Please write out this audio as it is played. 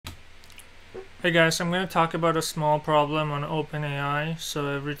Hey guys, I'm going to talk about a small problem on Openai. So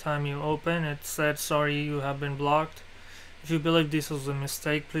every time you open, it said sorry you have been blocked. If you believe this was a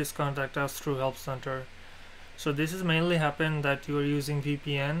mistake, please contact us through Help Center. So this has mainly happened that you are using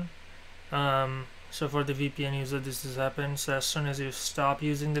VPN. So for the VPN user this has happened. So as soon as you stop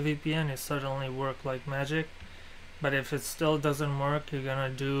using the VPN, it suddenly work like magic. But if it still doesn't work, you're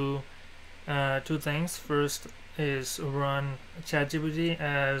gonna do two things. First is run ChatGPT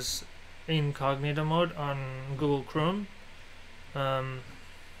as incognito mode on Google Chrome. I'm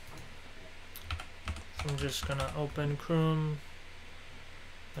just gonna open Chrome,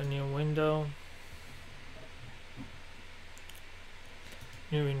 a new window,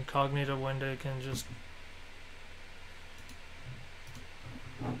 new incognito window. You can just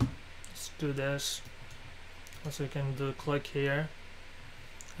let's do this. So you can click here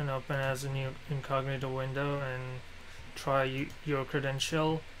and open as a new incognito window and try your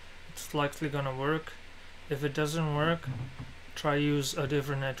credential. It's likely gonna work. If it doesn't work, try use a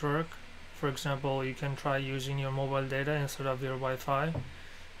different network. For example, you can try using your mobile data instead of your Wi-Fi.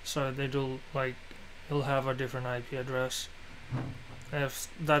 So they do you'll have a different IP address. If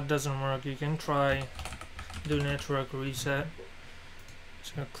that doesn't work, you can try do network reset.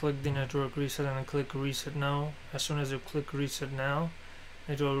 So click the network reset and then click reset now. As soon as you click reset now,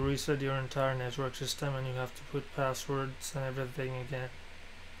 it will reset your entire network system and you have to put passwords and everything again.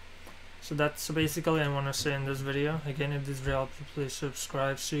 So that's basically I want to say in this video. Again, if this video helped you, please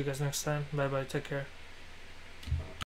subscribe. See you guys next time. Bye bye, take care.